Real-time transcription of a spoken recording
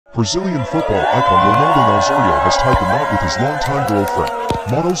Brazilian football icon Ronaldo Nazario has tied the knot with his longtime girlfriend,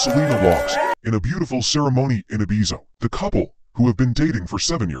 model Celina Locks, in a beautiful ceremony in Ibiza. The couple, who have been dating for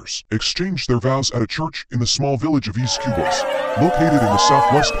 7 years, exchanged their vows at a church in the small village of Es Cubells, located in the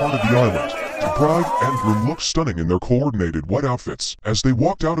southwest part of the island. The bride and groom looked stunning in their coordinated white outfits as they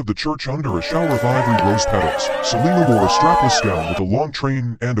walked out of the church under a shower of ivory rose petals. Celina wore a strapless gown with a long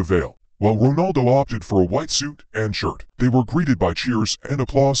train and a veil, while Ronaldo opted for a white suit and shirt. They were greeted by cheers and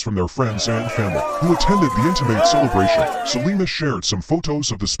applause from their friends and family, who attended the intimate celebration. Celina shared some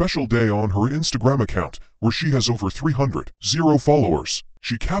photos of the special day on her Instagram account, where she has over 300,000 followers.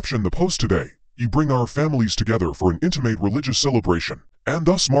 She captioned the post today, "You bring our families together for an intimate religious celebration, and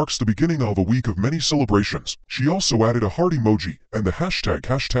thus marks the beginning of a week of many celebrations." She also added a heart emoji and the hashtag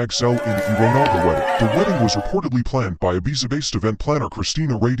 #Celina wedding. The wedding was reportedly planned by Ibiza-based event planner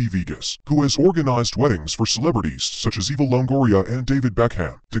Cristina Rey de Viñas, who has organized weddings for celebrities such as Longoria and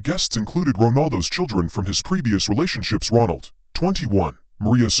Beckham. The guests included Ronaldo's children from his previous relationships: Ronald, 21,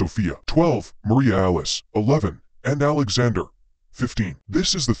 Maria Sophia, 12, Maria Alice, 11, and Alexander, 15.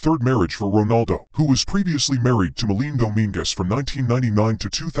 This is the third marriage for Ronaldo, who was previously married to Melina Dominguez from 1999 to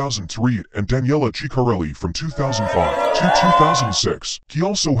 2003 and Daniela Ciccarelli from 2005 to 2006. He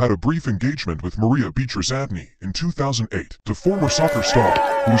also had a brief engagement with Maria Beatriz Antony in 2008. The former soccer star,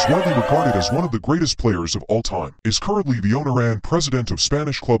 who is widely regarded as one of the greatest players of all time, is currently the owner and president of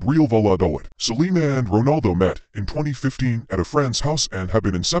Spanish club Real Valladolid. Celina and Ronaldo met in 2015 at a friend's house and have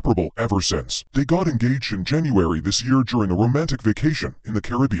been inseparable ever since. They got engaged in January this year during a romantic vacation in the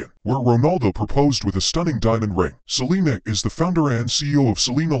Caribbean, where Ronaldo proposed with a stunning diamond ring. Celina is the founder and CEO of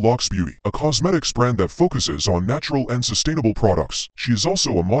Celina Locks Beauty, a cosmetics brand that focuses on natural and sustainable products. She is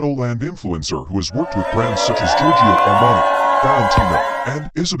also a model and influencer who has worked with brands such as Giorgio Armani, Valentino,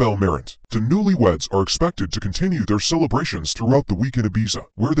 and Isabel Marant. The newlyweds are expected to continue their celebrations throughout the week in Ibiza,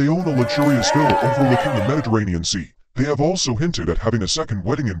 where they own a luxurious villa overlooking the Mediterranean Sea. They have also hinted at having a second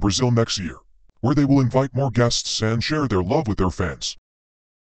wedding in Brazil next year, where they will invite more guests and share their love with their fans.